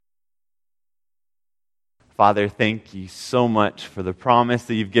Father, thank you so much for the promise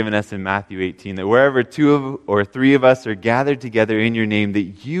that you've given us in Matthew 18, that wherever two or three of us are gathered together in your name,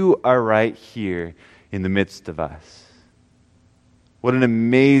 that you are right here in the midst of us. What an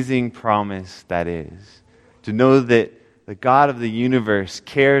amazing promise that is, to know that the God of the universe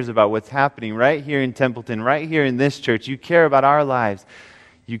cares about what's happening right here in Templeton, right here in this church. You care about our lives.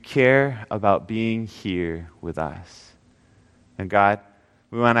 You care about being here with us. And God,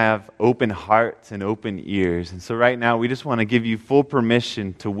 we want to have open hearts and open ears. And so right now, we just want to give you full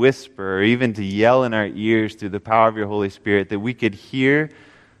permission to whisper or even to yell in our ears through the power of your Holy Spirit that we could hear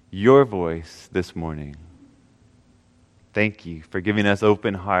your voice this morning. Thank you for giving us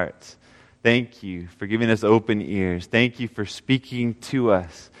open hearts. Thank you for giving us open ears. Thank you for speaking to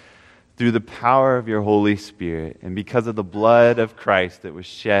us through the power of your Holy Spirit and because of the blood of Christ that was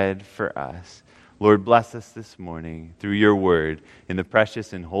shed for us. Lord, bless us this morning through your word. In the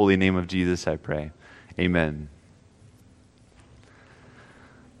precious and holy name of Jesus, I pray. Amen.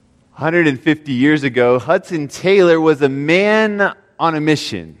 150 years ago, Hudson Taylor was a man on a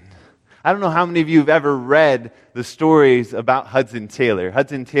mission. I don't know how many of you have ever read the stories about Hudson Taylor.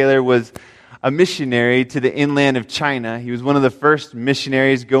 Hudson Taylor was a missionary to the inland of China. He was one of the first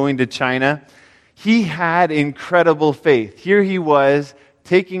missionaries going to China. He had incredible faith. Here he was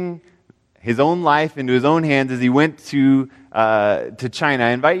taking his own life into his own hands as he went to China. I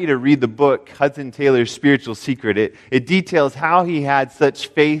invite you to read the book, Hudson Taylor's Spiritual Secret. It details how he had such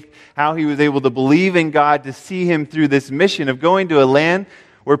faith, how he was able to believe in God to see him through this mission of going to a land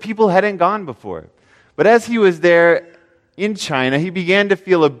where people hadn't gone before. But as he was there in China, he began to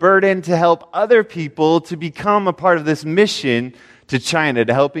feel a burden to help other people to become a part of this mission to China,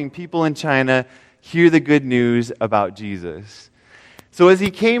 to helping people in China hear the good news about Jesus. So as he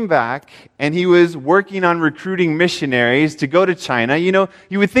came back and he was working on recruiting missionaries to go to China, you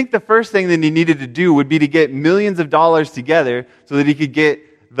would think the first thing that he needed to do would be to get millions of dollars together so that he could get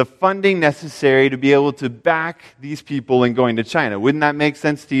the funding necessary to be able to back these people in going to China. Wouldn't that make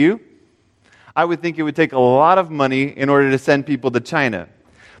sense to you? I would think it would take a lot of money in order to send people to China.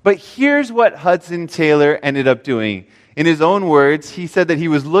 But here's what Hudson Taylor ended up doing. In his own words, he said that he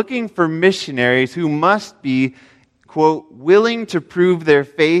was looking for missionaries who must be, quote, willing to prove their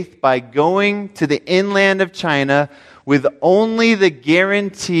faith by going to the inland of China with only the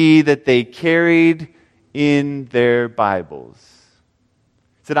guarantee that they carried in their Bibles.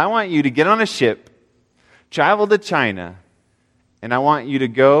 He said, I want you to get on a ship, travel to China, and I want you to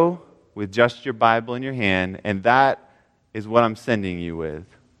go with just your Bible in your hand, and that is what I'm sending you with.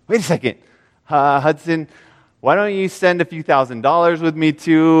 Wait a second, Hudson, why don't you send a few $1,000s with me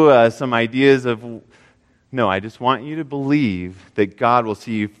too, some ideas of... No, I just want you to believe that God will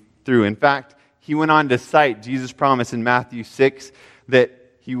see you through. In fact, he went on to cite Jesus' promise in Matthew 6 that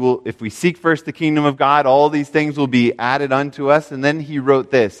he will, if we seek first the kingdom of God, all these things will be added unto us. And then he wrote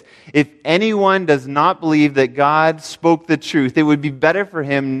this: if anyone does not believe that God spoke the truth, it would be better for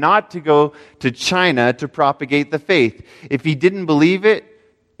him not to go to China to propagate the faith. If he didn't believe it,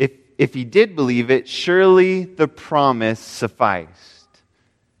 if he did believe it, surely the promise sufficed.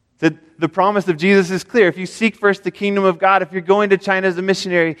 The promise of Jesus is clear. If you seek first the kingdom of God, if you're going to China as a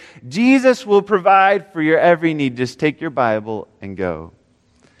missionary, Jesus will provide for your every need. Just take your Bible and go.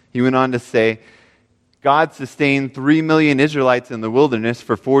 He went on to say, God sustained 3 million Israelites in the wilderness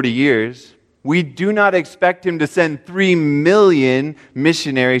for 40 years. We do not expect him to send 3 million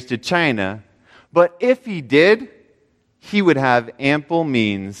missionaries to China. But if he did, he would have ample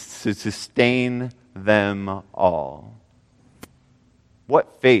means to sustain them all.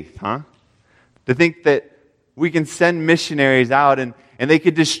 What faith, huh? To think that we can send missionaries out and they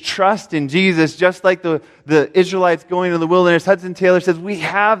could just trust in Jesus, just like the Israelites going to the wilderness. Hudson Taylor says, we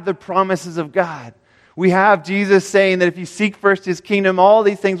have the promises of God. We have Jesus saying that if you seek first his kingdom, all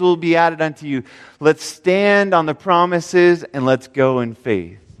these things will be added unto you. Let's stand on the promises and let's go in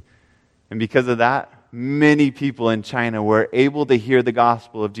faith. And because of that, many people in China were able to hear the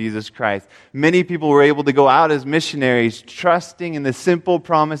gospel of Jesus Christ. Many people were able to go out as missionaries, trusting in the simple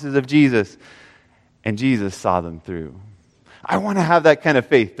promises of Jesus. And Jesus saw them through. I want to have that kind of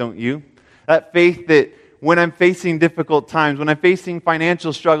faith, don't you? That faith that when I'm facing difficult times, when I'm facing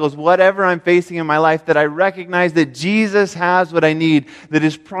financial struggles, whatever I'm facing in my life, that I recognize that Jesus has what I need, that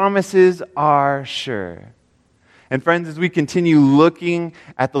his promises are sure. And friends, as we continue looking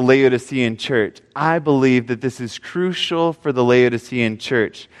at the Laodicean church, I believe that this is crucial for the Laodicean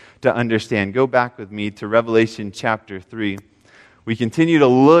church to understand. Go back with me to Revelation chapter 3. We continue to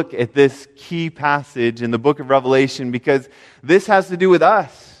look at this key passage in the book of Revelation because this has to do with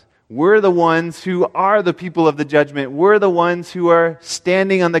us. We're the ones who are the people of the judgment. We're the ones who are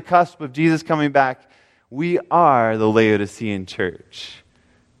standing on the cusp of Jesus coming back. We are the Laodicean church.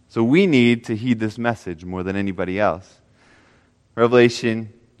 So we need to heed this message more than anybody else.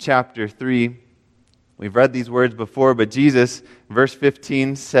 Revelation chapter 3, we've read these words before, but Jesus, verse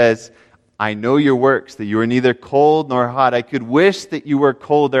 15 says, I know your works, that you are neither cold nor hot. I could wish that you were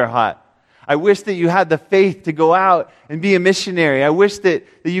cold or hot. I wish that you had the faith to go out and be a missionary. I wish that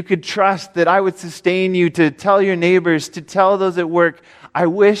you could trust that I would sustain you to tell your neighbors, to tell those at work. I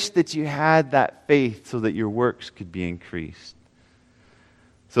wish that you had that faith so that your works could be increased.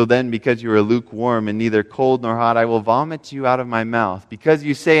 So then, because you are lukewarm and neither cold nor hot, I will vomit you out of my mouth. Because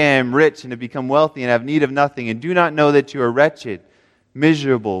you say I am rich and have become wealthy and have need of nothing, and do not know that you are wretched,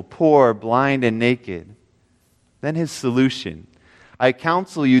 miserable, poor, blind, and naked. Then his solution: I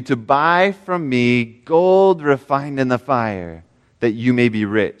counsel you to buy from me gold refined in the fire, that you may be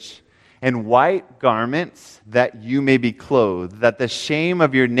rich, and white garments, that you may be clothed, that the shame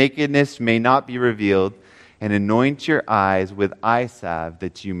of your nakedness may not be revealed, and anoint your eyes with eye salve,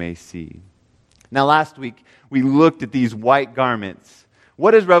 that you may see. Now, last week, we looked at these white garments.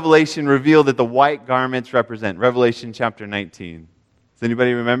 What does Revelation reveal that the white garments represent? Revelation chapter 19. Does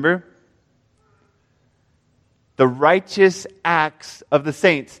anybody remember? The righteous acts of the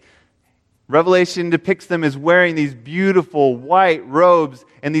saints. Revelation depicts them as wearing these beautiful white robes,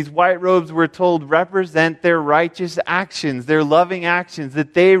 and these white robes, we're told, represent their righteous actions, their loving actions,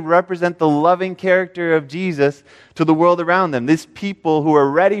 that they represent the loving character of Jesus to the world around them. These people who are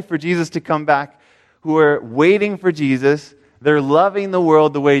ready for Jesus to come back, who are waiting for Jesus, they're loving the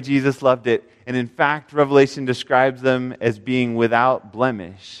world the way Jesus loved it. And in fact, Revelation describes them as being without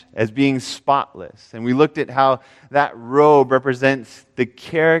blemish, as being spotless. And we looked at how that robe represents the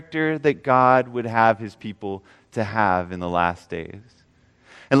character that God would have his people to have in the last days.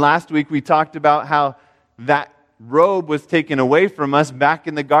 And last week we talked about how that robe was taken away from us back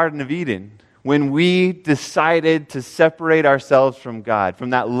in the Garden of Eden, when we decided to separate ourselves from God, from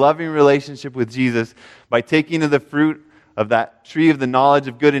that loving relationship with Jesus, by taking of the fruit of that tree of the knowledge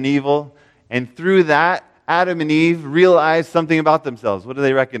of good and evil. And through that, Adam and Eve realized something about themselves. What do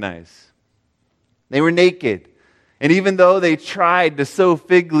they recognize? They were naked. And even though they tried to sew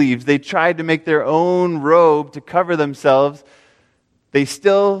fig leaves, they tried to make their own robe to cover themselves, they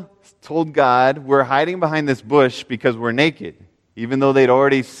still told God, we're hiding behind this bush because we're naked. Even though they'd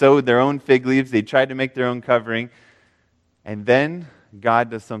already sewed their own fig leaves, they tried to make their own covering. And then God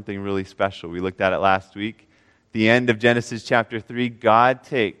does something really special. We looked at it last week. The end of Genesis chapter 3, God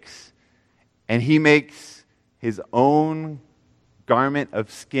takes and he makes his own garment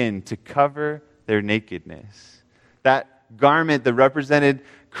of skin to cover their nakedness. That garment that represented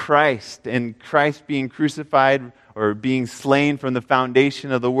Christ and Christ being crucified or being slain from the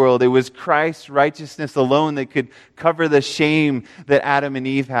foundation of the world. It was Christ's righteousness alone that could cover the shame that Adam and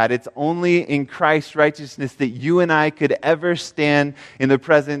Eve had. It's only in Christ's righteousness that you and I could ever stand in the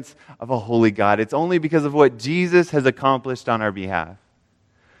presence of a holy God. It's only because of what Jesus has accomplished on our behalf.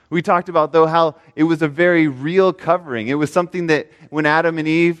 We talked about, though, how it was a very real covering. It was something that when Adam and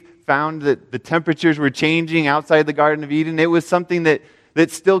Eve found that the temperatures were changing outside the Garden of Eden, it was something that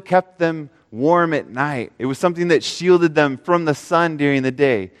still kept them warm at night. It was something that shielded them from the sun during the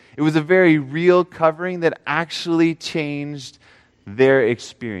day. It was a very real covering that actually changed their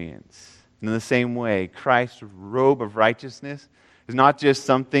experience. And in the same way, Christ's robe of righteousness is not just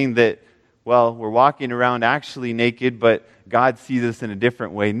something that, well, we're walking around actually naked, but God sees us in a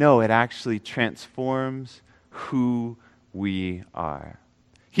different way. No, it actually transforms who we are.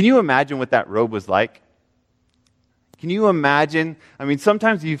 Can you imagine what that robe was like? Can you imagine? I mean,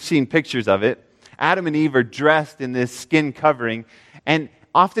 sometimes you've seen pictures of it. Adam and Eve are dressed in this skin covering, and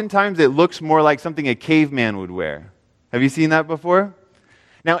oftentimes it looks more like something a caveman would wear. Have you seen that before?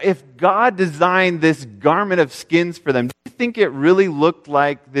 Now, if God designed this garment of skins for them, do you think it really looked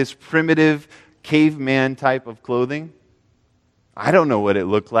like this primitive caveman type of clothing? I don't know what it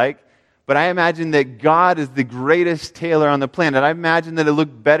looked like, but I imagine that God is the greatest tailor on the planet. I imagine that it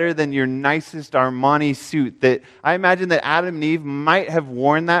looked better than your nicest Armani suit. That I imagine that Adam and Eve might have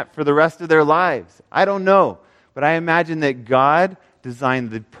worn that for the rest of their lives. I don't know, but I imagine that God designed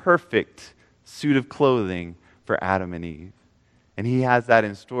the perfect suit of clothing for Adam and Eve. And he has that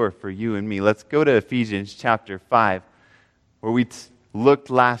in store for you and me. Let's go to Ephesians chapter 5, where we looked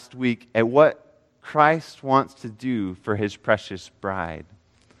last week at what Christ wants to do for his precious bride.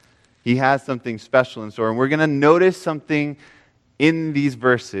 He has something special in store. And we're going to notice something in these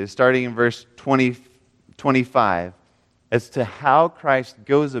verses, starting in verse 25, as to how Christ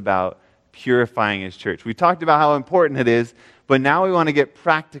goes about purifying his church. We talked about how important it is, but now we want to get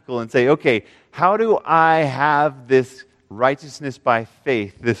practical and say, okay, how do I have this righteousness by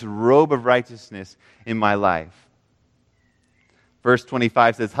faith, this robe of righteousness in my life. Verse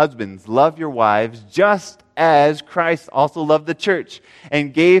 25 says, "Husbands, love your wives just as Christ also loved the church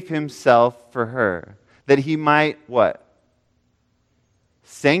and gave himself for her, that he might," what?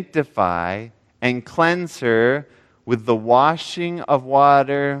 "Sanctify and cleanse her with the washing of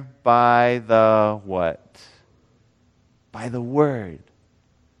water by the" what? "By the word."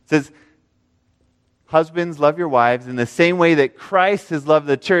 It says, husbands, love your wives in the same way that Christ has loved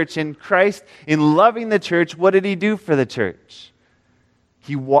the church. And Christ, in loving the church, what did he do for the church?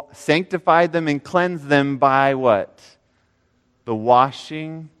 He sanctified them and cleansed them by what? The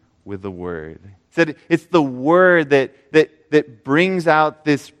washing with the word. He said it's the word that brings out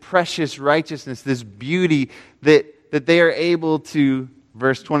this precious righteousness, this beauty that they are able to,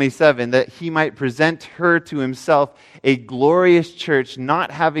 verse 27, that he might present her to himself a glorious church, not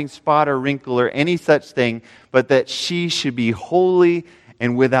having spot or wrinkle or any such thing, but that she should be holy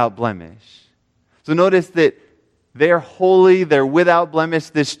and without blemish. So notice that they're holy, they're without blemish.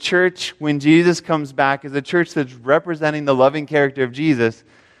 This church, when Jesus comes back, is a church that's representing the loving character of Jesus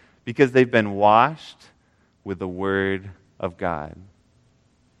because they've been washed with the Word of God.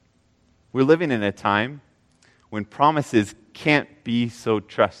 We're living in a time when promises can't be so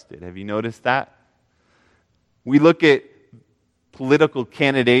trusted. Have you noticed that? We look at political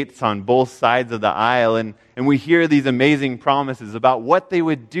candidates on both sides of the aisle, and we hear these amazing promises about what they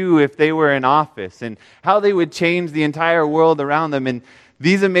would do if they were in office and how they would change the entire world around them. And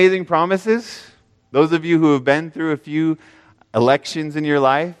these amazing promises, those of you who have been through a few elections in your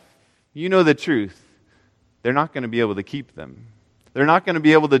life, you know the truth. They're not going to be able to keep them. They're not going to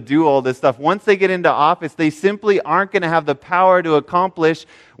be able to do all this stuff. Once they get into office, they simply aren't going to have the power to accomplish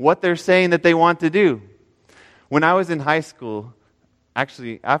what they're saying that they want to do. When I was in high school,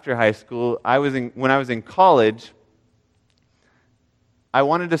 actually, after high school, when I was in college, I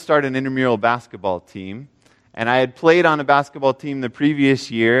wanted to start an intramural basketball team. And I had played on a basketball team the previous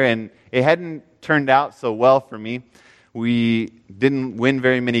year, and it hadn't turned out so well for me. We didn't win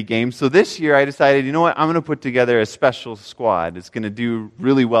very many games. So this year, I decided, you know what, I'm going to put together a special squad. It's going to do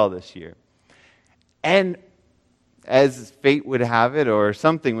really well this year. And as fate would have it, or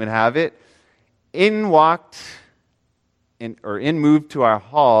something would have it, in moved to our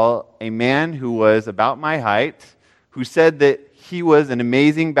hall a man who was about my height, who said that he was an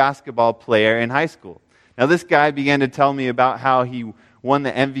amazing basketball player in high school. Now, this guy began to tell me about how he won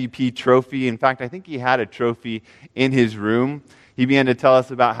the MVP trophy. In fact, I think he had a trophy in his room. He began to tell us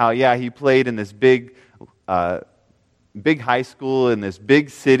about how, he played in this big high school in this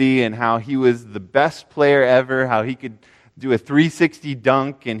big city, and how he was the best player ever, how he could do a 360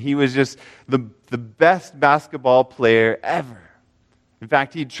 dunk, and he was just the best basketball player ever. In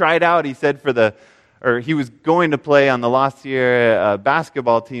fact, he tried out, he said, he was going to play on the La Sierra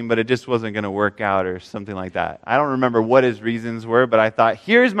basketball team, but it just wasn't going to work out or something like that. I don't remember what his reasons were, but I thought,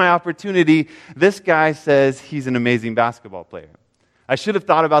 here's my opportunity. This guy says he's an amazing basketball player. I should have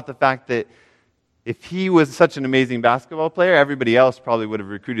thought about the fact that if he was such an amazing basketball player, everybody else probably would have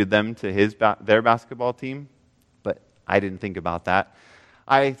recruited them to their basketball team, but I didn't think about that.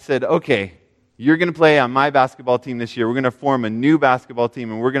 I said, okay, you're going to play on my basketball team this year. We're going to form a new basketball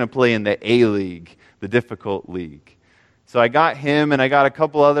team, and we're going to play in the A-League, the difficult league. So I got him, and I got a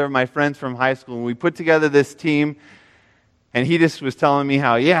couple other of my friends from high school, and we put together this team, and he just was telling me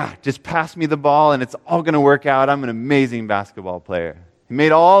how, just pass me the ball, and it's all going to work out. I'm an amazing basketball player. He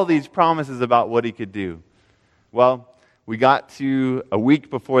made all these promises about what he could do. Well, we got to a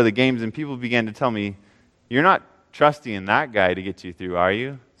week before the games, and people began to tell me, you're not trusting in that guy to get you through, are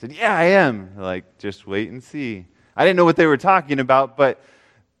you? I said, yeah, I am. They're like, just wait and see. I didn't know what they were talking about, but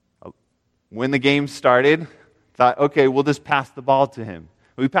when the game started, thought, okay, we'll just pass the ball to him.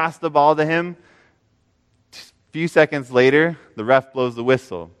 We passed the ball to him. A few seconds later, the ref blows the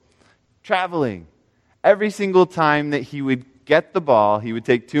whistle. Traveling. Every single time that he would get the ball, he would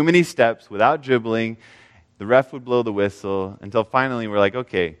take too many steps without dribbling. The ref would blow the whistle until finally we're like,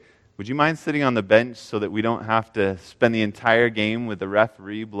 okay, would you mind sitting on the bench so that we don't have to spend the entire game with the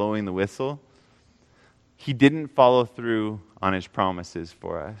referee blowing the whistle? He didn't follow through on his promises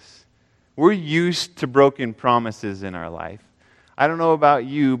for us. We're used to broken promises in our life. I don't know about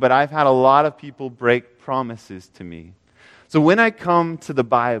you, but I've had a lot of people break promises to me. So when I come to the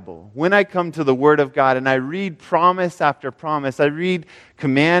Bible, when I come to the Word of God, and I read promise after promise, I read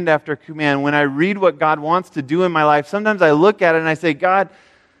command after command, when I read what God wants to do in my life, sometimes I look at it and I say, God,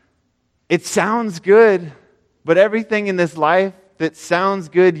 it sounds good, but everything in this life that sounds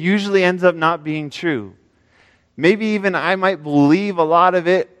good usually ends up not being true. Maybe even I might believe a lot of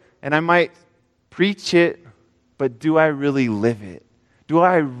it, and I might preach it, but do I really live it? Do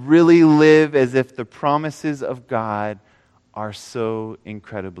I really live as if the promises of God are so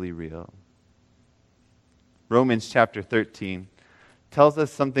incredibly real? Romans chapter 13 tells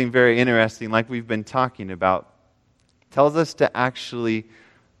us something very interesting, like we've been talking about. It tells us to actually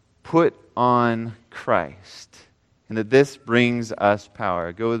put on Christ, and that this brings us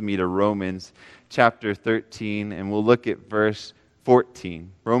power. Go with me to Romans chapter 13, and we'll look at verse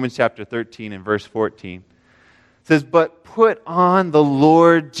 14. Romans chapter 13 and verse 14. It says, "But put on the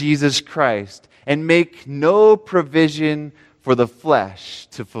Lord Jesus Christ, and make no provision for the flesh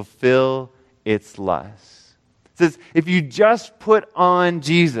to fulfill its lusts." It says, if you just put on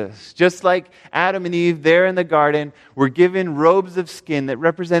Jesus, just like Adam and Eve there in the garden were given robes of skin that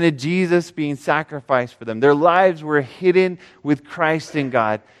represented Jesus being sacrificed for them. Their lives were hidden with Christ in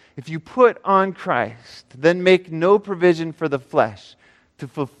God. If you put on Christ, then make no provision for the flesh to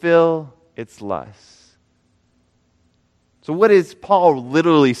fulfill its lusts. So what is Paul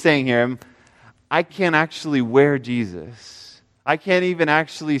literally saying here? I can't actually wear Jesus. I can't even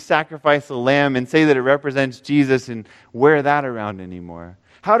actually sacrifice a lamb and say that it represents Jesus and wear that around anymore.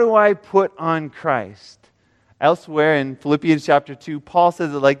 How do I put on Christ? Elsewhere in Philippians chapter 2, Paul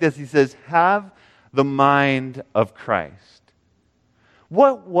says it like this. He says, have the mind of Christ.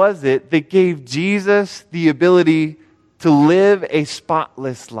 What was it that gave Jesus the ability to live a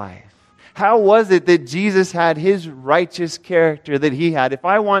spotless life? How was it that Jesus had his righteous character that he had? If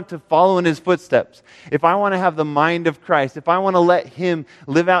I want to follow in his footsteps, if I want to have the mind of Christ, if I want to let him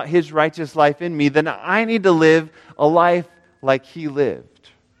live out his righteous life in me, then I need to live a life like he lived.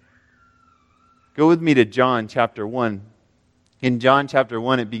 Go with me to John chapter 1. In John chapter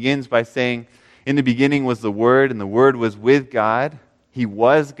 1, it begins by saying, in the beginning was the Word, and the Word was with God. He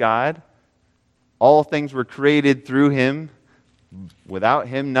was God. All things were created through him. Without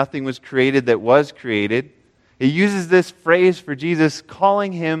him, nothing was created that was created. It uses this phrase for Jesus,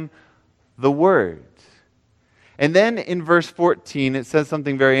 calling him the Word. And then in verse 14, it says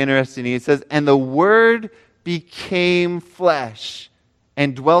something very interesting. It says, and the Word became flesh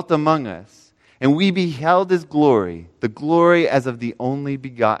and dwelt among us. And we beheld his glory, the glory as of the only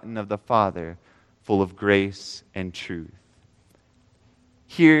begotten of the Father, full of grace and truth.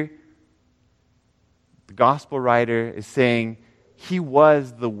 Here, the gospel writer is saying, he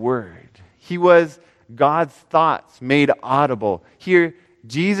was the Word. He was God's thoughts made audible. Here,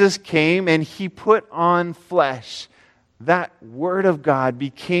 Jesus came and he put on flesh. That Word of God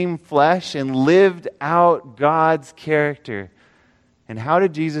became flesh and lived out God's character. And how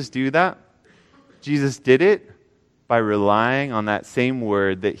did Jesus do that? Jesus did it by relying on that same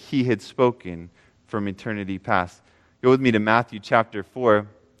Word that he had spoken from eternity past. Go with me to Matthew chapter 4.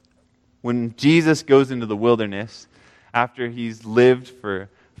 When Jesus goes into the wilderness, after he's lived for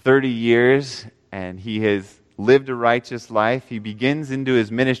 30 years and he has lived a righteous life, he begins into his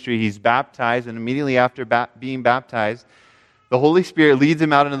ministry. He's baptized, and immediately after being baptized, the Holy Spirit leads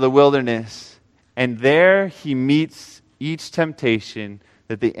him out into the wilderness. And there he meets each temptation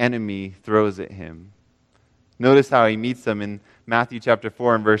that the enemy throws at him. Notice how he meets them in Matthew chapter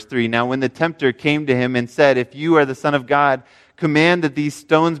 4 and verse 3. Now when the tempter came to him and said, if you are the Son of God, command that these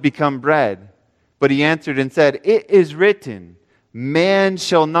stones become bread. But he answered and said, it is written, man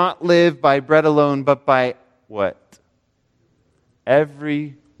shall not live by bread alone, but by what?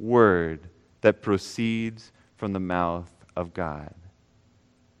 Every word that proceeds from the mouth of God.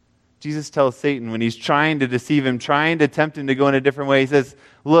 Jesus tells Satan when he's trying to deceive him, trying to tempt him to go in a different way, he says,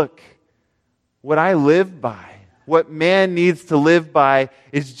 look, what I live by, what man needs to live by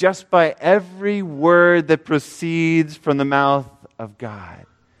is just by every word that proceeds from the mouth of God.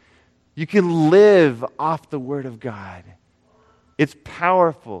 You can live off the Word of God. It's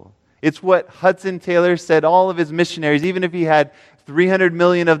powerful. It's what Hudson Taylor said all of his missionaries, even if he had 300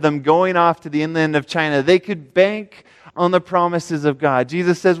 million of them going off to the inland of China, they could bank on the promises of God.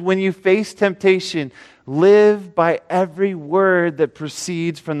 Jesus says, when you face temptation, live by every word that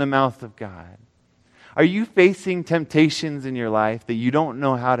proceeds from the mouth of God. Are you facing temptations in your life that you don't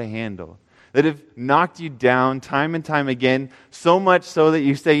know how to handle? That have knocked you down time and time again, so much so that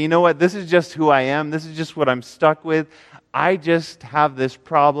you say, you know what, this is just who I am, this is just what I'm stuck with. I just have this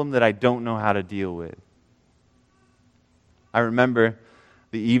problem that I don't know how to deal with. I remember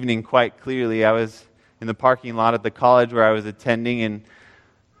the evening quite clearly. I was in the parking lot at the college where I was attending, and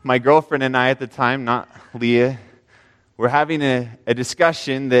my girlfriend and I at the time, not Leah, were having a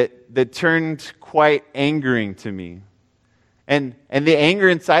discussion that turned quite angering to me. And the anger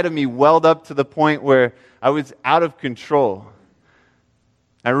inside of me welled up to the point where I was out of control.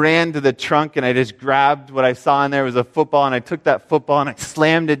 I ran to the trunk and I just grabbed what I saw in there. It was a football, and I took that football and I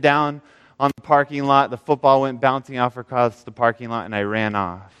slammed it down on the parking lot. The football went bouncing off across the parking lot, and I ran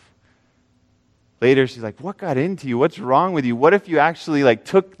off. Later, she's like, what got into you? What's wrong with you? What if you actually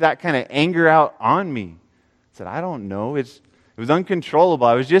took that kind of anger out on me? I said, I don't know. It was uncontrollable.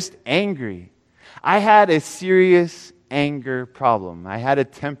 I was just angry. I had a serious anger problem. I had a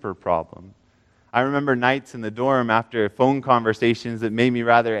temper problem. I remember nights in the dorm after phone conversations that made me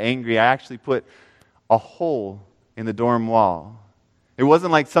rather angry. I actually put a hole in the dorm wall. It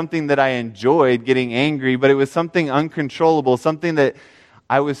wasn't like something that I enjoyed getting angry, but it was something uncontrollable, something that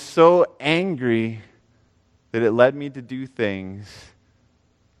I was so angry that it led me to do things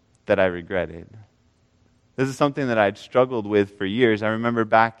that I regretted. This is something that I'd struggled with for years. I remember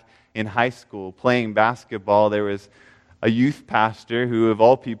back in high school playing basketball, there was a youth pastor who, of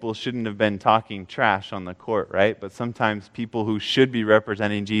all people, shouldn't have been talking trash on the court, right? But sometimes people who should be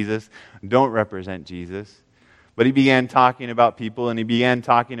representing Jesus don't represent Jesus. But he began talking about people, and he began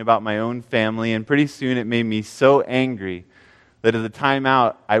talking about my own family, and pretty soon it made me so angry that at the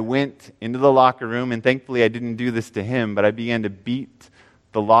timeout, I went into the locker room, and thankfully I didn't do this to him, but I began to beat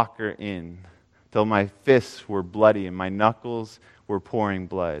the locker in till my fists were bloody and my knuckles were pouring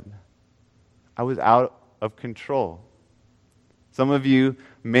blood. I was out of control. Some of you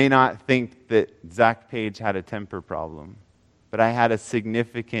may not think that Zach Page had a temper problem, but I had a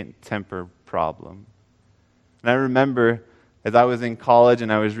significant temper problem. And I remember as I was in college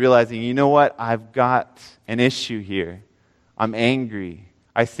and I was realizing, you know what? I've got an issue here. I'm angry.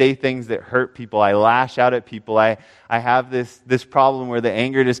 I say things that hurt people. I lash out at people. I have this problem where the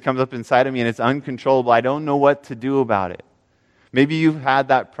anger just comes up inside of me and it's uncontrollable. I don't know what to do about it. Maybe you've had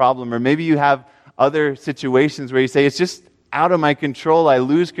that problem, or maybe you have other situations where you say, it's just out of my control. I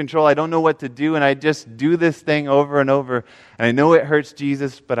lose control. I don't know what to do, and I just do this thing over and over. And I know it hurts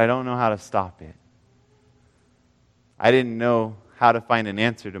Jesus, but I don't know how to stop it. I didn't know how to find an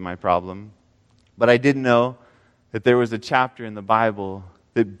answer to my problem, but I did know that there was a chapter in the Bible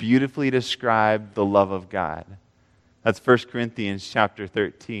that beautifully described the love of God. That's 1 Corinthians chapter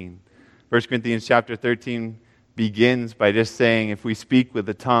 13. 1 Corinthians chapter 13 begins by just saying, if we speak with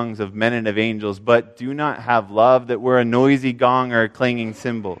the tongues of men and of angels, but do not have love, that we're a noisy gong or a clanging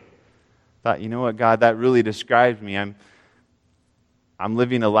cymbal. I thought, you know what, God, that really describes me. I'm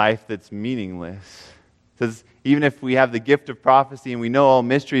living a life that's meaningless. It says, even if we have the gift of prophecy and we know all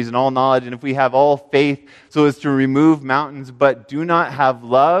mysteries and all knowledge, and if we have all faith so as to remove mountains, but do not have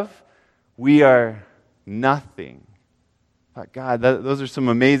love, we are nothing. But God, those are some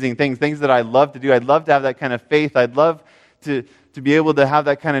amazing things that I love to do. I'd love to have that kind of faith. I'd love to be able to have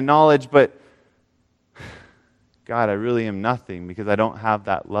that kind of knowledge, but God, I really am nothing because I don't have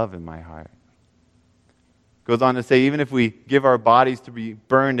that love in my heart. Goes on to say, even if we give our bodies to be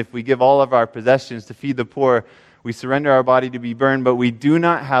burned, if we give all of our possessions to feed the poor, we surrender our body to be burned, but we do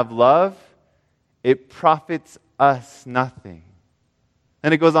not have love, it profits us nothing.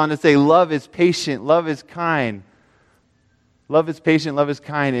 And it goes on to say, love is patient, love is kind. Love is patient, love is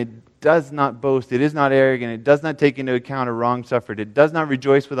kind. It does not boast, it is not arrogant, it does not take into account a wrong suffered, it does not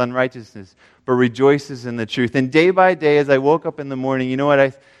rejoice with unrighteousness, but rejoices in the truth. And day by day, as I woke up in the morning, you know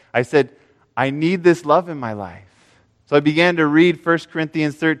what I said? I need this love in my life. So I began to read 1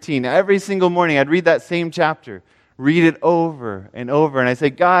 Corinthians 13. Every single morning, I'd read that same chapter, read it over and over. And I say,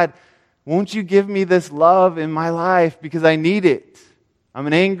 God, won't you give me this love in my life because I need it. I'm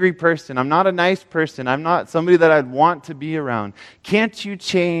an angry person. I'm not a nice person. I'm not somebody that I'd want to be around. Can't you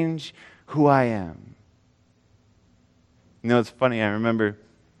change who I am? You know, it's funny. I remember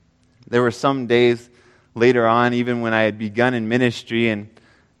there were some days later on, even when I had begun in ministry, and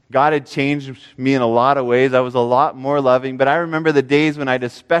God had changed me in a lot of ways. I was a lot more loving. But I remember the days when I'd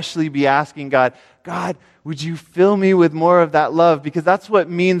especially be asking God, would you fill me with more of that love? Because that's what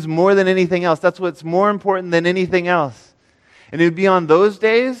means more than anything else. That's what's more important than anything else. And it would be on those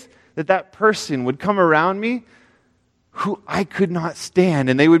days that person would come around me who I could not stand.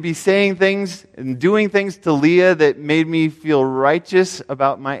 And they would be saying things and doing things to Leah that made me feel righteous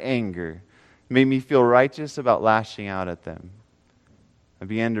about my anger. Made me feel righteous about lashing out at them. I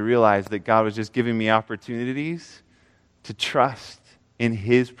began to realize that God was just giving me opportunities to trust in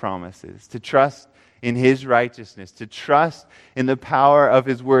His promises, to trust in His righteousness, to trust in the power of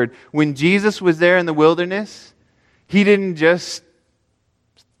His Word. When Jesus was there in the wilderness, He didn't just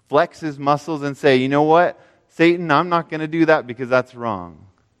flex His muscles and say, you know what, Satan, I'm not going to do that because that's wrong.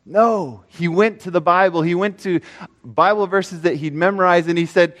 No, He went to the Bible. He went to Bible verses that He'd memorized and He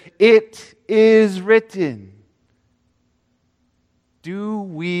said, it is written. Do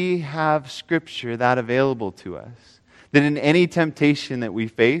we have Scripture that available to us? That in any temptation that we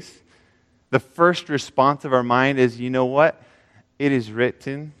face, the first response of our mind is, you know what? It is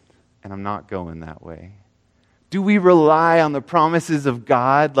written. and I'm not going that way? Do we rely on the promises of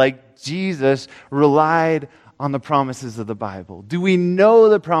God like Jesus relied on the promises of the Bible? Do we know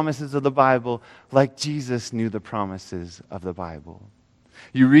the promises of the Bible like Jesus knew the promises of the Bible?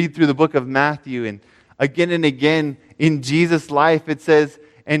 You read through the book of Matthew, and again in Jesus' life it says,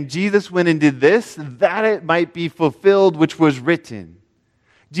 and Jesus went and did this, that it might be fulfilled which was written.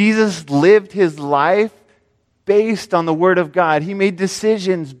 Jesus lived his life based on the Word of God. He made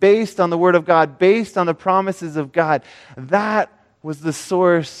decisions based on the Word of God, based on the promises of God. That was the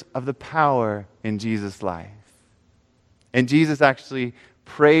source of the power in Jesus' life. And Jesus actually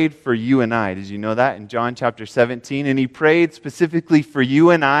prayed for you and I. Did you know that in John chapter 17? And he prayed specifically for you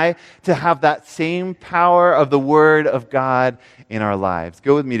and I to have that same power of the Word of God in our lives.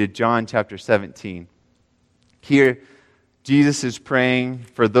 Go with me to John chapter 17. Here, Jesus is praying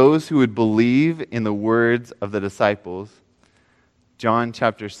for those who would believe in the words of the disciples. John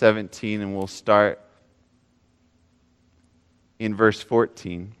chapter 17, and we'll start in verse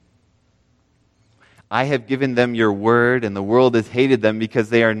 14. I have given them your word, and the world has hated them because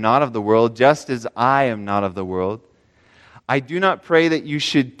they are not of the world, just as I am not of the world. I do not pray that you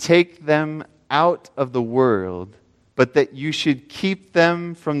should take them out of the world, but that you should keep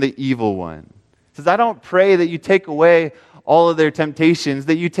them from the evil one. It says, I don't pray that you take away all of their temptations,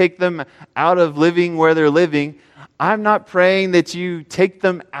 that you take them out of living where they're living. I'm not praying that you take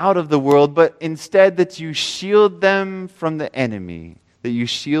them out of the world, but instead that you shield them from the enemy, that you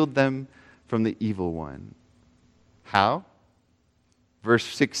shield them from the evil one. How? Verse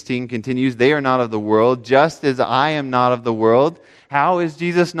 16 continues, they are not of the world, just as I am not of the world. How is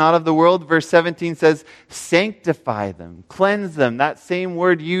Jesus not of the world? Verse 17 says, sanctify them, cleanse them. That same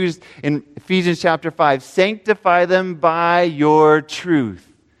word used in Ephesians chapter 5. Sanctify them by your truth.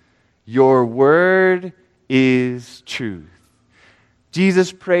 Your word is truth.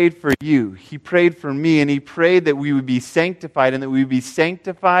 Jesus prayed for you. He prayed for me, and he prayed that we would be sanctified, and that we would be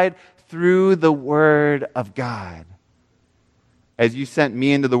sanctified through the word of God. As you sent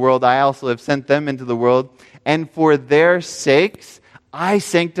me into the world, I also have sent them into the world. And for their sakes, I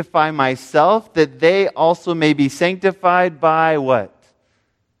sanctify myself, that they also may be sanctified by what?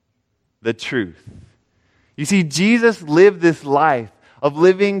 The truth. You see, Jesus lived this life of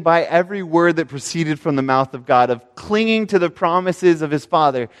living by every word that proceeded from the mouth of God, of clinging to the promises of his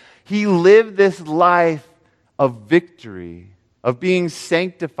Father. He lived this life of victory, of being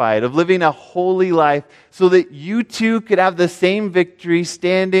sanctified, of living a holy life, so that you too could have the same victory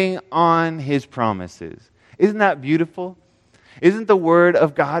standing on his promises. Isn't that beautiful? Isn't the Word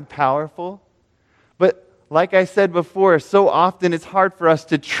of God powerful? But like I said before, so often it's hard for us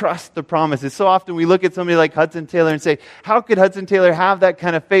to trust the promises. So often we look at somebody like Hudson Taylor and say, how could Hudson Taylor have that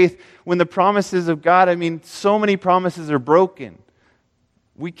kind of faith when the promises of God, so many promises are broken.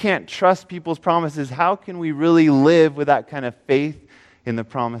 We can't trust people's promises. How can we really live with that kind of faith in the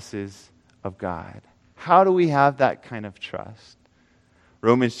promises of God? How do we have that kind of trust?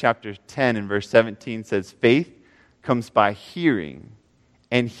 Romans chapter 10 and verse 17 says, faith comes by hearing,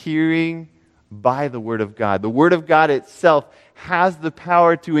 and hearing by the Word of God. The Word of God itself has the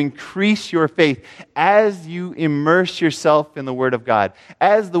power to increase your faith as you immerse yourself in the Word of God.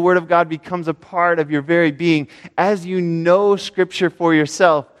 As the Word of God becomes a part of your very being, as you know Scripture for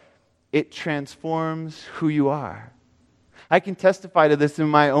yourself, it transforms who you are. I can testify to this in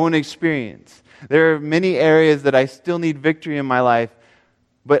my own experience. There are many areas that I still need victory in my life,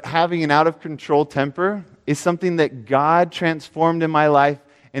 but having an out-of-control temper is something that God transformed in my life,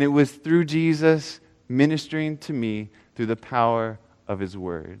 and it was through Jesus ministering to me through the power of his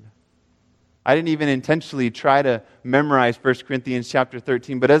word. I didn't even intentionally try to memorize 1 Corinthians chapter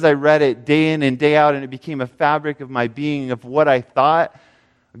 13, but as I read it day in and day out, and it became a fabric of my being, of what I thought,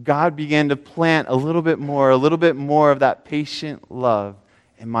 God began to plant a little bit more of that patient love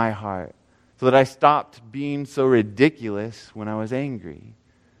in my heart, so that I stopped being so ridiculous when I was angry.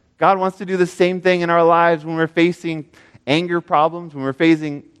 God wants to do the same thing in our lives when we're facing anger problems, when we're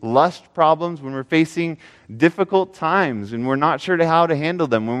facing lust problems, when we're facing difficult times and we're not sure how to handle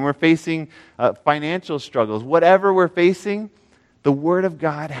them, when we're facing financial struggles. Whatever we're facing, the Word of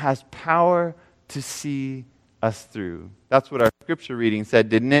God has power to see us through. That's what our scripture reading said,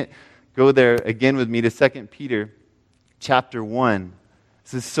 didn't it? Go there again with me to 2 Peter chapter 1.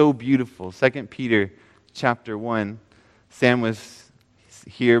 This is so beautiful. 2 Peter chapter 1. Sam was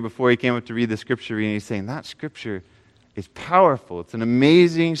here before he came up to read the scripture reading. He's saying, that scripture is powerful. It's an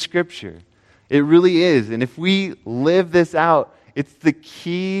amazing scripture. It really is. And if we live this out, it's the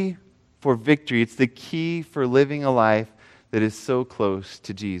key for victory. It's the key for living a life that is so close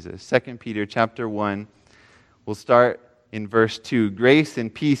to Jesus. 2 Peter chapter 1. We'll start in verse 2, grace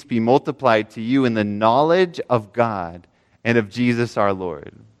and peace be multiplied to you in the knowledge of God and of Jesus our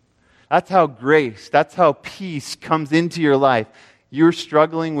Lord. That's how grace, that's how peace comes into your life. You're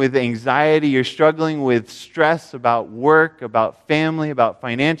struggling with anxiety, you're struggling with stress about work, about family, about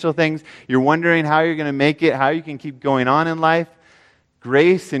financial things. You're wondering how you're going to make it, how you can keep going on in life.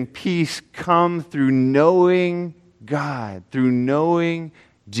 Grace and peace come through knowing God, through knowing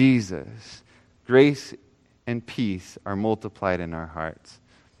Jesus. Grace and peace are multiplied in our hearts.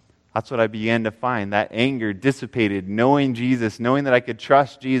 That's what I began to find. That anger dissipated, knowing Jesus, knowing that I could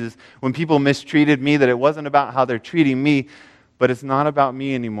trust Jesus. When people mistreated me, that it wasn't about how they're treating me, but it's not about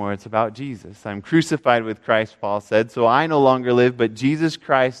me anymore. It's about Jesus. I'm crucified with Christ, Paul said, so I no longer live, but Jesus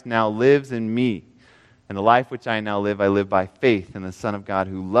Christ now lives in me. And the life which I now live, I live by faith in the Son of God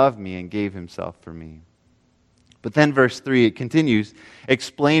who loved me and gave himself for me. But then verse 3, it continues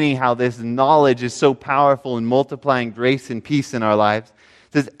explaining how this knowledge is so powerful in multiplying grace and peace in our lives.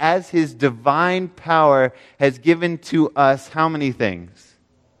 It says, as his divine power has given to us how many things?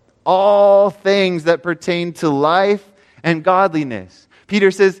 All things that pertain to life and godliness.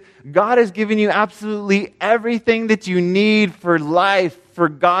 Peter says, God has given you absolutely everything that you need for life, for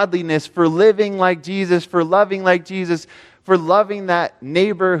godliness, for living like Jesus, for loving like Jesus, for loving that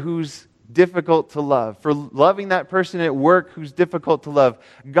neighbor who's difficult to love, for loving that person at work who's difficult to love.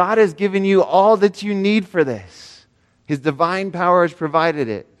 God has given you all that you need for this. His divine power has provided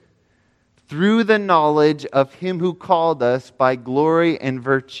it through the knowledge of him who called us by glory and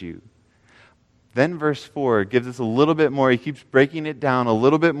virtue. Then verse 4 gives us a little bit more. He keeps breaking it down a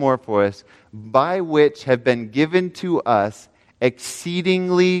little bit more for us. By which have been given to us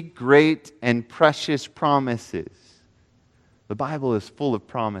exceedingly great and precious promises. The Bible is full of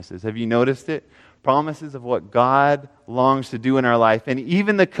promises. Have you noticed it? Promises of what God longs to do in our life. And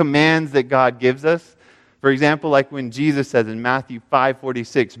even the commands that God gives us. For example, like when Jesus says in Matthew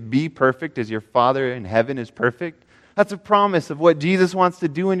 5:46, be perfect as your Father in heaven is perfect. That's a promise of what Jesus wants to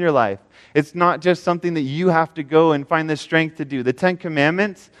do in your life. It's not just something that you have to go and find the strength to do. The Ten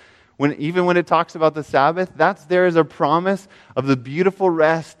Commandments, even when it talks about the Sabbath, that's there as a promise of the beautiful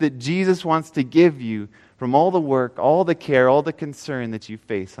rest that Jesus wants to give you from all the work, all the care, all the concern that you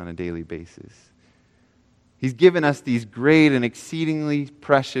face on a daily basis. He's given us these great and exceedingly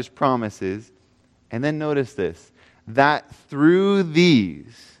precious promises. And then notice this, that through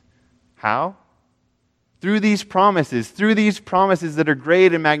these, how? Through these promises that are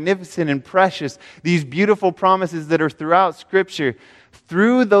great and magnificent and precious, these beautiful promises that are throughout Scripture,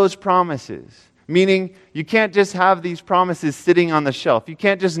 through those promises, meaning you can't just have these promises sitting on the shelf. You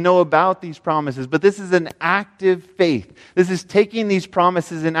can't just know about these promises, but this is an active faith. This is taking these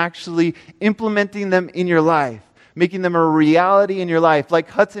promises and actually implementing them in your life, making them a reality in your life.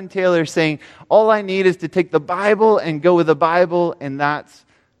 Like Hudson Taylor saying, all I need is to take the Bible and go with the Bible, and that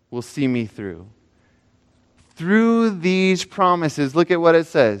will see me through. Through these promises, look at what it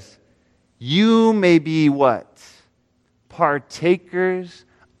says. You may be what? Partakers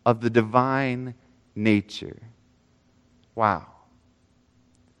of the divine nature. Wow.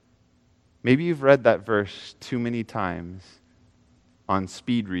 Maybe you've read that verse too many times on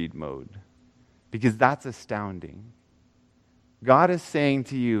speed read mode, because that's astounding. God is saying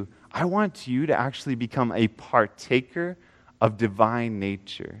to you, I want you to actually become a partaker of divine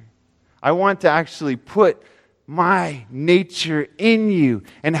nature. I want to actually put my nature in you.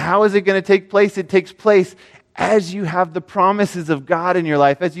 And how is it going to take place? It takes place as you have the promises of God in your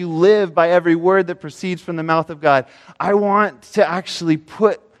life, as you live by every word that proceeds from the mouth of God. I want to actually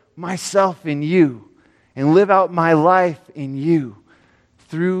put myself in you and live out my life in you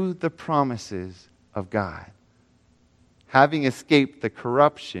through the promises of God, having escaped the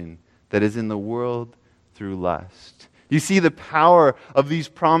corruption that is in the world through lust. You see the power of these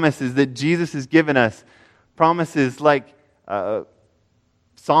promises that Jesus has given us. Promises like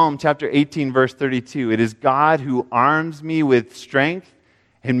Psalm chapter 18, verse 32. It is God who arms me with strength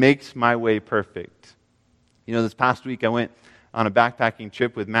and makes my way perfect. You know, this past week I went on a backpacking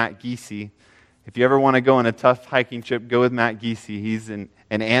trip with Matt Giese. If you ever want to go on a tough hiking trip, go with Matt Giese. He's an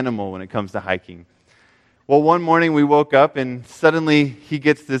animal when it comes to hiking. Well, one morning we woke up and suddenly he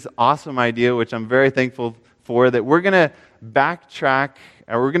gets this awesome idea, which I'm very thankful for, that we're going to backtrack,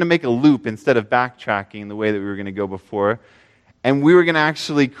 or we're going to make a loop instead of backtracking the way that we were going to go before. And we were going to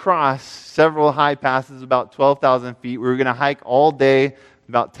actually cross several high passes, about 12,000 feet. We were going to hike all day,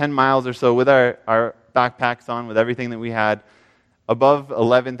 about 10 miles or so with our backpacks on, with everything that we had, above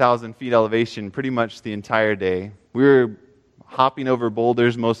 11,000 feet elevation pretty much the entire day. We were hopping over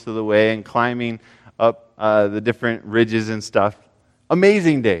boulders most of the way and climbing up the different ridges and stuff.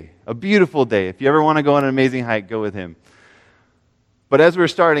 Amazing day, a beautiful day. If you ever want to go on an amazing hike, go with him. But as we're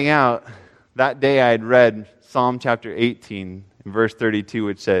starting out, that day I had read Psalm chapter 18, verse 32,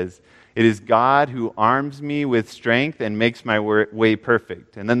 which says, "It is God who arms me with strength and makes my way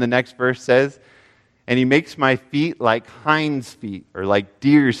perfect." And then the next verse says, "And he makes my feet like hinds' feet," or like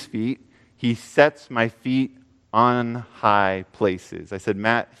deer's feet. "He sets my feet on high places." I said,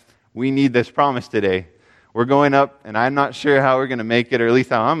 Matt, we need this promise today. We're going up, and I'm not sure how we're going to make it, or at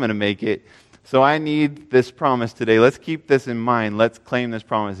least how I'm going to make it. So I need this promise today. Let's keep this in mind. Let's claim this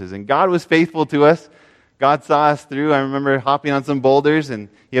promises. And God was faithful to us. God saw us through. I remember hopping on some boulders, and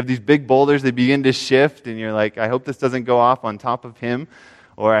you have these big boulders that begin to shift, and you're like, I hope this doesn't go off on top of him,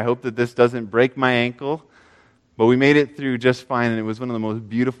 or I hope that this doesn't break my ankle. But we made it through just fine, and it was one of the most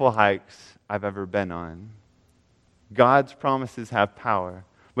beautiful hikes I've ever been on. God's promises have power,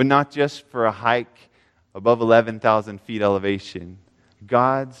 but not just for a hike above 11,000 feet elevation.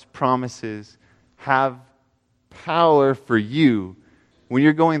 God's promises have power for you when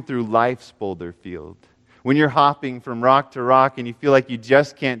you're going through life's boulder field. When you're hopping from rock to rock and you feel like you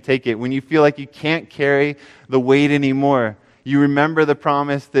just can't take it. When you feel like you can't carry the weight anymore. You remember the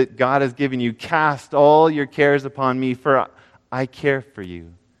promise that God has given you. "Cast all your cares upon me, for I care for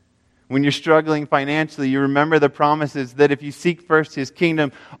you." When you're struggling financially, you remember the promises that if you seek first His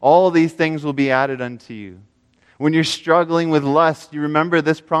kingdom, all these things will be added unto you. When you're struggling with lust, you remember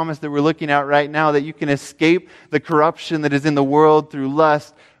this promise that we're looking at right now, that you can escape the corruption that is in the world through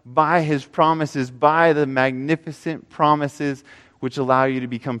lust by His promises, by the magnificent promises which allow you to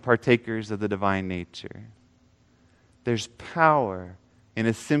become partakers of the divine nature. There's power in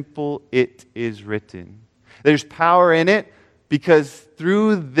a simple "it is written." There's power in it because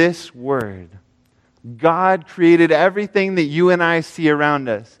through this word, God created everything that you and I see around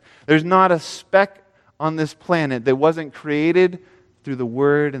us. There's not a speck on this planet that wasn't created through the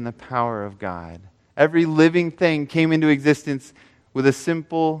word and the power of God. Every living thing came into existence with a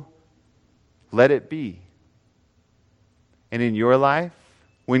simple "let it be." And in your life,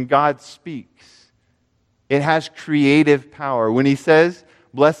 when God speaks, it has creative power. When He says,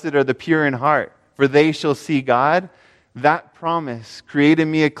 "Blessed are the pure in heart, for they shall see God," that promise, "create in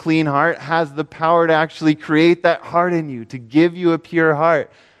me a clean heart," has the power to actually create that heart in you, to give you a pure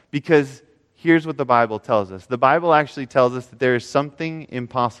heart. Because here's what the Bible tells us. The Bible actually tells us that there is something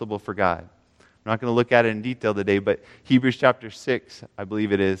impossible for God. I'm not going to look at it in detail today, but Hebrews chapter 6, I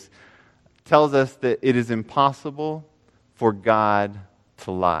believe it is, tells us that it is impossible for God to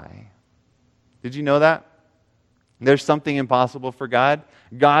lie. Did you know that? There's something impossible for God.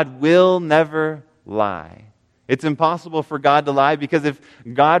 God will never lie. It's impossible for God to lie, because if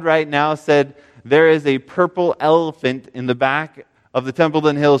God right now said there is a purple elephant in the back of the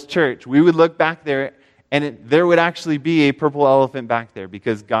Templeton Hills Church, we would look back there and there would actually be a purple elephant back there,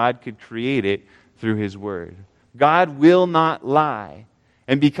 because God could create it through His Word. God will not lie.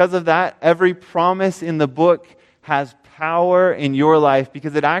 And because of that, every promise in the book has power in your life,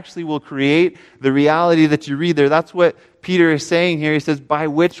 because it actually will create the reality that you read there. That's what Peter is saying here. He says, "By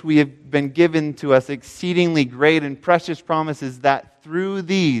which we have been given to us exceedingly great and precious promises, that through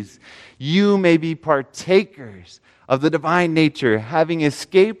these you may be partakers of the divine nature, having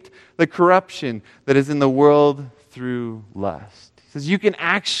escaped the corruption that is in the world through lust." He says you can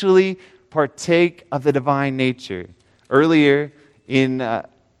actually partake of the divine nature. Earlier in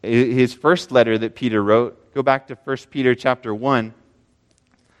his first letter that Peter wrote, go back to 1 Peter chapter 1,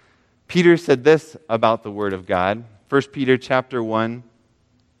 Peter said this about the Word of God. 1 Peter chapter 1,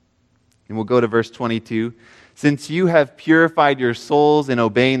 and we'll go to verse 22. "Since you have purified your souls in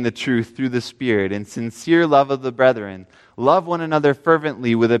obeying the truth through the Spirit and sincere love of the brethren, love one another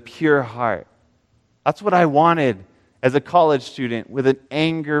fervently with a pure heart." That's what I wanted as a college student with an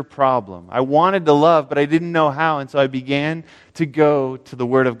anger problem. I wanted to love, but I didn't know how, and so I began to go to the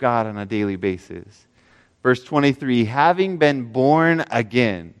Word of God on a daily basis. Verse 23, "Having been born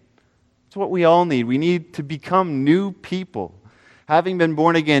again." That's what we all need. We need to become new people. "Having been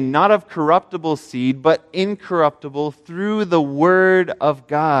born again, not of corruptible seed, but incorruptible, through the Word of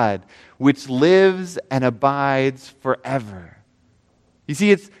God, which lives and abides forever." You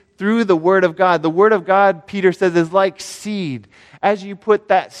see, it's through the Word of God. The Word of God, Peter says, is like seed. As you put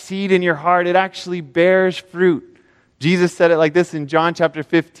that seed in your heart, it actually bears fruit. Jesus said it like this in John chapter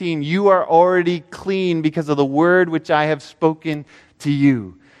 15, "You are already clean because of the word which I have spoken to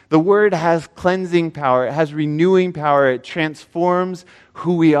you." The Word has cleansing power. It has renewing power. It transforms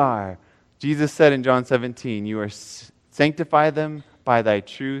who we are. Jesus said in John 17, "You are sanctify them by thy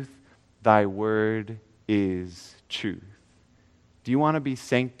truth. Thy word is truth." Do you want to be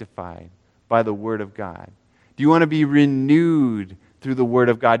sanctified by the Word of God? Do you want to be renewed through the Word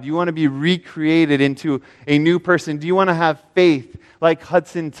of God? Do you want to be recreated into a new person? Do you want to have faith like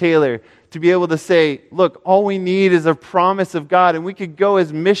Hudson Taylor to be able to say, look, all we need is a promise of God, and we could go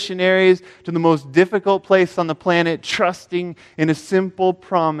as missionaries to the most difficult place on the planet, trusting in a simple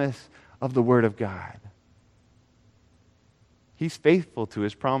promise of the Word of God. He's faithful to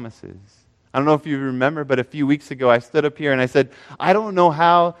His promises. I don't know if you remember, but a few weeks ago I stood up here and I said, I don't know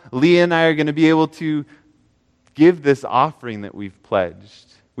how Leah and I are going to be able to give this offering that we've pledged.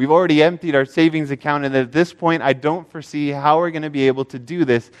 We've already emptied our savings account, and at this point I don't foresee how we're going to be able to do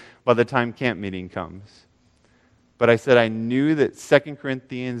this by the time camp meeting comes. But I said I knew that 2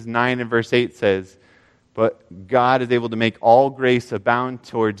 Corinthians 9 and verse 8 says, but God is able to make all grace abound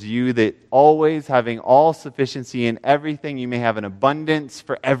towards you, that always having all sufficiency in everything, you may have an abundance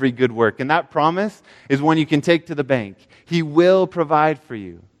for every good work. And that promise is one you can take to the bank. He will provide for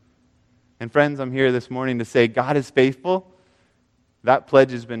you. And friends, I'm here this morning to say God is faithful. That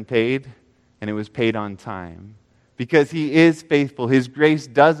pledge has been paid, and it was paid on time. Because He is faithful. His grace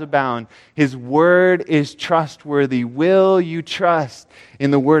does abound. His Word is trustworthy. Will you trust in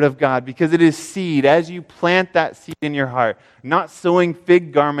the Word of God? Because it is seed. As you plant that seed in your heart, not sowing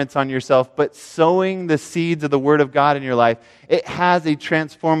fig garments on yourself, but sowing the seeds of the Word of God in your life, it has a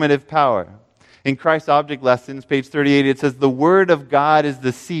transformative power. In Christ's Object Lessons, page 38, it says, the Word of God is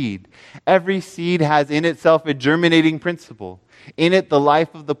the seed. Every seed has in itself a germinating principle. In it, the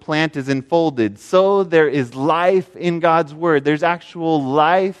life of the plant is enfolded. So there is life in God's Word. There's actual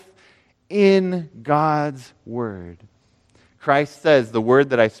life in God's Word. Christ says, the word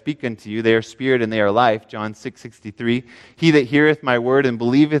that I speak unto you, they are spirit and they are life. John 6:63. He that heareth my word and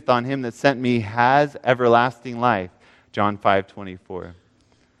believeth on Him that sent me has everlasting life. John 5:24.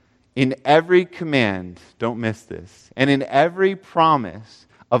 In every command, don't miss this, and in every promise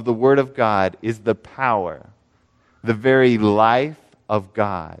of the Word of God is the power, the very life of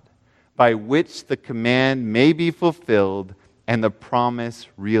God, by which the command may be fulfilled and the promise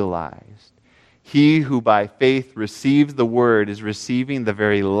realized. He who by faith receives the Word is receiving the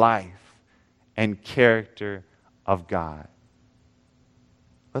very life and character of God.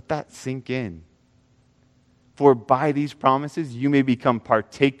 Let that sink in. For by these promises you may become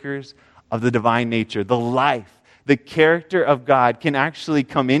partakers of the divine nature. The life, the character of God can actually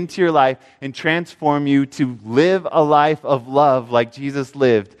come into your life and transform you to live a life of love like Jesus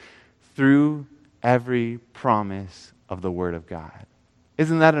lived through every promise of the Word of God.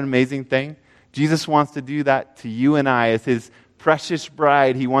 Isn't that an amazing thing? Jesus wants to do that to you and I as His precious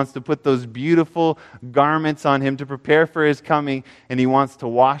bride. He wants to put those beautiful garments on Him to prepare for His coming, and He wants to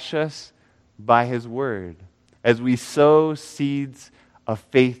wash us by His Word. As we sow seeds of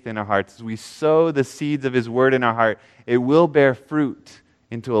faith in our hearts, as we sow the seeds of His Word in our heart, it will bear fruit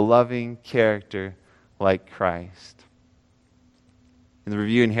into a loving character like Christ. In the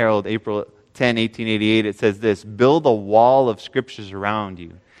Review and Herald, April 10, 1888, it says this, build a wall of scriptures around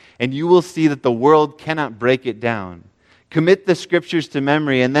you, and you will see that the world cannot break it down. Commit the scriptures to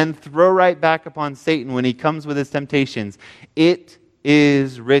memory, and then throw right back upon Satan when he comes with his temptations. It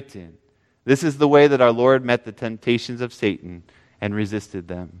is written. This is the way that our Lord met the temptations of Satan and resisted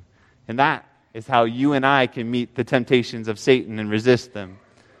them. And that is how you and I can meet the temptations of Satan and resist them.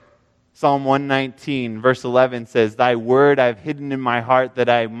 Psalm 119, verse 11 says, thy word I've hidden in my heart that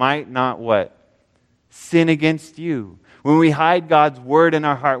I might not what? Sin against you. When we hide God's word in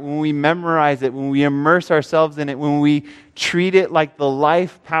our heart, when we memorize it, when we immerse ourselves in it, when we treat it like the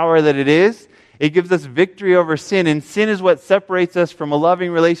life power that it is, it gives us victory over sin, and sin is what separates us from a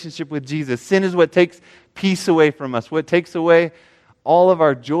loving relationship with Jesus. Sin is what takes peace away from us, what takes away all of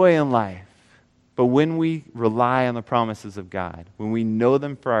our joy in life. But when we rely on the promises of God, when we know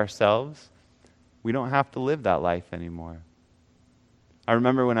them for ourselves, we don't have to live that life anymore. I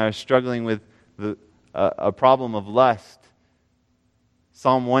remember when I was struggling with a problem of lust,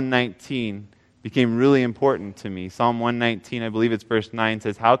 Psalm 119 became really important to me. Psalm 119, I believe it's verse 9,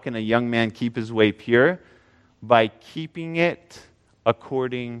 says, how can a young man keep his way pure? By keeping it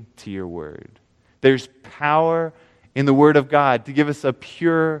according to your word. There's power in the Word of God to give us a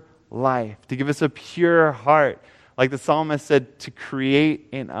pure life, to give us a pure heart. Like the psalmist said, to create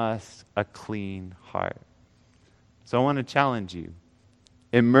in us a clean heart. So I want to challenge you.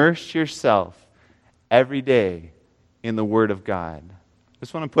 Immerse yourself every day in the Word of God. I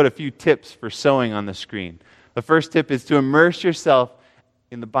just want to put a few tips for sowing on the screen. The first tip is to immerse yourself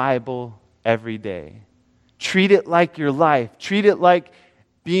in the Bible every day. Treat it like your life. Treat it like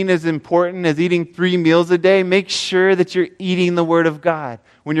being as important as eating 3 meals a day. Make sure that you're eating the Word of God.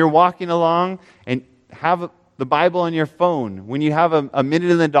 When you're walking along and have the Bible on your phone. When you have a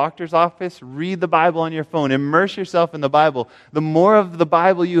minute in the doctor's office, read the Bible on your phone. Immerse yourself in the Bible. The more of the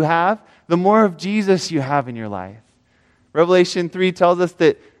Bible you have, the more of Jesus you have in your life. Revelation 3 tells us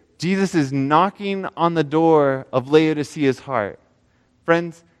that Jesus is knocking on the door of Laodicea's heart.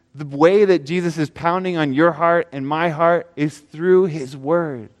 Friends, the way that Jesus is pounding on your heart and my heart is through His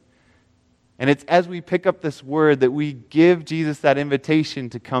Word. And it's as we pick up this Word that we give Jesus that invitation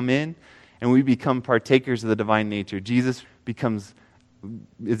to come in and we become partakers of the divine nature. Jesus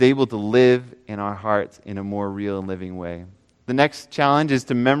is able to live in our hearts in a more real and living way. The next challenge is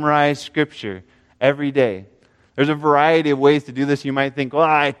to memorize Scripture every day. There's a variety of ways to do this. You might think, well,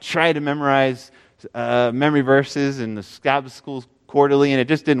 I try to memorize memory verses in the Sabbath schools quarterly, and it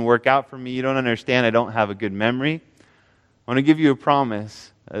just didn't work out for me. You don't understand. I don't have a good memory. I want to give you a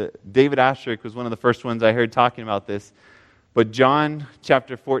promise. David Asterisk was one of the first ones I heard talking about this. But John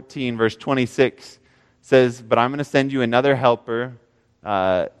chapter 14, verse 26 says, "But I'm going to send you another helper,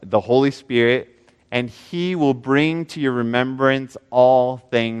 the Holy Spirit, and He will bring to your remembrance all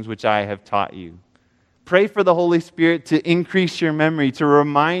things which I have taught you." Pray for the Holy Spirit to increase your memory, to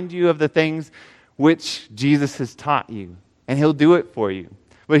remind you of the things which Jesus has taught you, and He'll do it for you.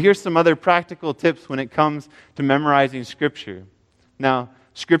 But here's some other practical tips when it comes to memorizing Scripture. Now,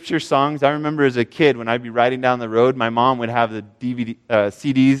 Scripture songs, I remember as a kid when I'd be riding down the road, my mom would have the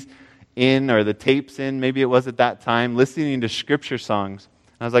CDs in, or the tapes in, maybe it was at that time, listening to Scripture songs.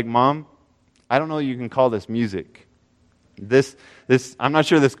 And I was like, Mom, I don't know you can call this music. This I'm not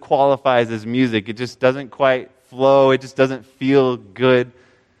sure this qualifies as music. It just doesn't quite flow. It just doesn't feel good.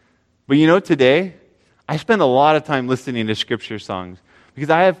 But today, I spend a lot of time listening to Scripture songs because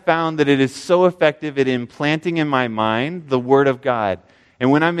I have found that it is so effective at implanting in my mind the Word of God. And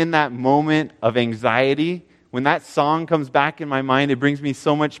when I'm in that moment of anxiety, when that song comes back in my mind, it brings me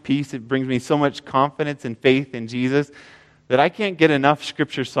so much peace. It brings me so much confidence and faith in Jesus that I can't get enough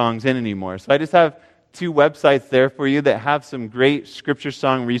Scripture songs in anymore. So I just have 2 websites there for you that have some great Scripture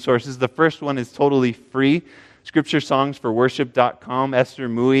song resources. The first one is totally free, scripturesongsforworship.com. Esther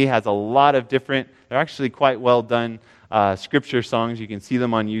Mui has a lot of different, they're actually quite well done Scripture songs. You can see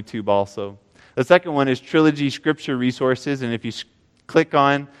them on YouTube also. The second one is Trilogy Scripture Resources, and if you click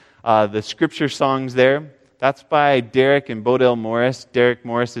on the Scripture songs there, that's by Derek and Bodell Morris. Derek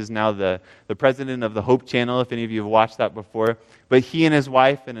Morris is now the president of the Hope Channel, if any of you have watched that before. But he and his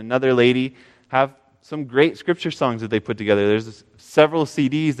wife and another lady have some great Scripture songs that they put together. There's several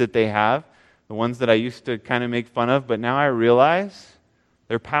CDs that they have, the ones that I used to kind of make fun of, but now I realize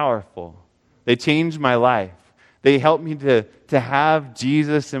they're powerful. They changed my life. They help me to have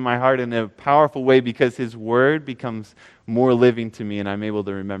Jesus in my heart in a powerful way because His Word becomes more living to me and I'm able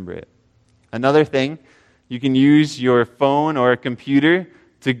to remember it. Another thing, you can use your phone or a computer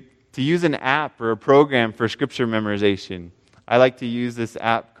to use an app or a program for Scripture memorization. I like to use this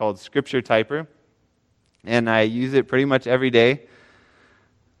app called Scripture Typer, and I use it pretty much every day.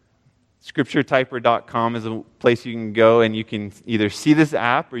 ScriptureTyper.com is a place you can go and you can either see this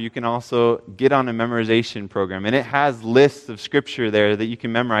app or you can also get on a memorization program. And it has lists of Scripture there that you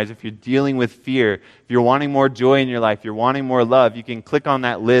can memorize. If you're dealing with fear, if you're wanting more joy in your life, you're wanting more love, you can click on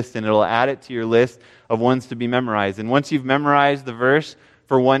that list and it'll add it to your list of ones to be memorized. And once you've memorized the verse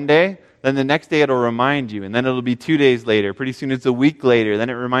for one day, then the next day it'll remind you. And then it'll be 2 days later. Pretty soon it's a week later. Then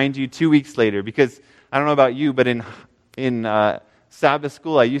it reminds you 2 weeks later. Because I don't know about you, but in Sabbath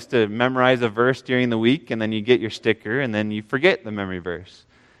school, I used to memorize a verse during the week, and then you get your sticker, and then you forget the memory verse.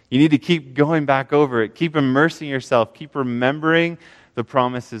 You need to keep going back over it. Keep immersing yourself. Keep remembering the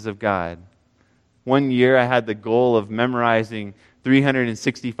promises of God. One year, I had the goal of memorizing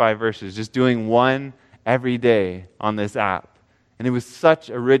 365 verses, just doing one every day on this app. And it was such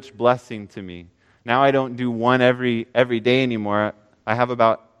a rich blessing to me. Now I don't do one every day anymore. I have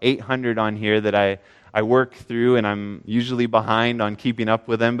about 800 on here that I work through, and I'm usually behind on keeping up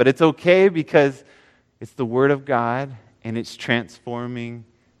with them. But it's okay because it's the Word of God, and it's transforming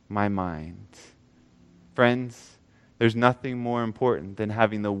my mind. Friends, there's nothing more important than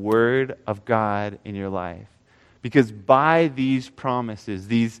having the Word of God in your life. Because by these promises,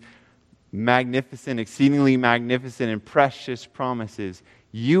 these magnificent, exceedingly magnificent and precious promises,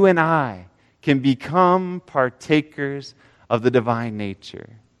 you and I can become partakers of the divine nature.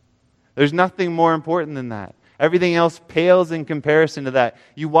 There's nothing more important than that. Everything else pales in comparison to that.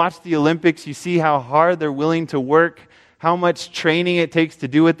 You watch the Olympics, you see how hard they're willing to work, how much training it takes to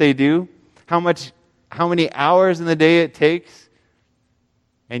do what they do, how many hours in the day it takes,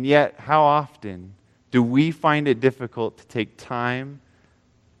 and yet how often do we find it difficult to take time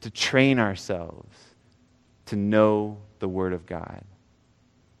to train ourselves to know the Word of God?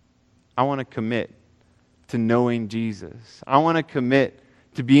 I want to commit to knowing Jesus. I want to commit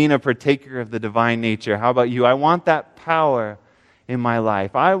to being a partaker of the divine nature. How about you? I want that power in my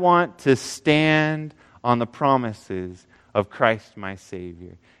life. I want to stand on the promises of Christ my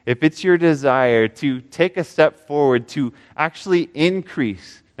Savior. If it's your desire to take a step forward, to actually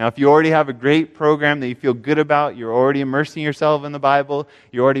increase. Now, if you already have a great program that you feel good about, you're already immersing yourself in the Bible,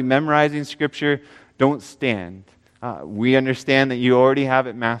 you're already memorizing Scripture, don't stand. We understand that you already have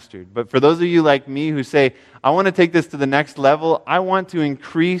it mastered. But for those of you like me who say, I want to take this to the next level, I want to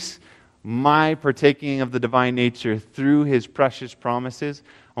increase my partaking of the divine nature through His precious promises,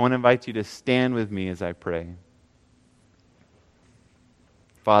 I want to invite you to stand with me as I pray.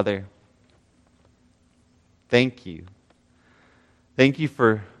 Father, thank you. Thank you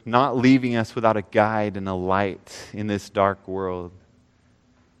for not leaving us without a guide and a light in this dark world.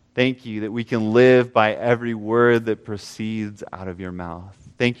 Thank you that we can live by every word that proceeds out of your mouth.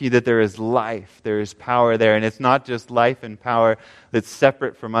 Thank you that there is life, there is power there, and it's not just life and power that's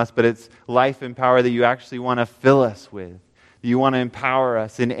separate from us, but it's life and power that you actually want to fill us with. You want to empower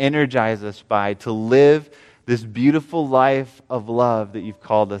us and energize us by to live this beautiful life of love that you've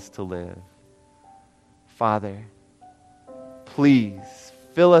called us to live. Father, please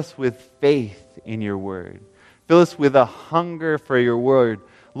fill us with faith in your word. Fill us with a hunger for your word.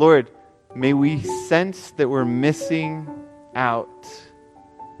 Lord, may we sense that we're missing out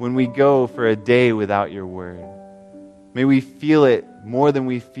when we go for a day without your word. May we feel it more than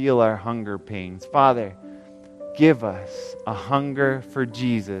we feel our hunger pains. Father, give us a hunger for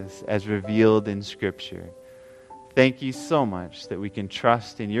Jesus as revealed in Scripture. Thank you so much that we can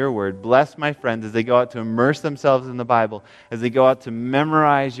trust in your word. Bless my friends as they go out to immerse themselves in the Bible, as they go out to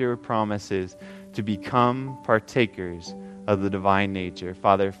memorize your promises, to become partakers of the divine nature.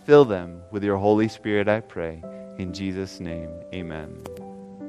 Father, fill them with your Holy Spirit, I pray. In Jesus' name, amen.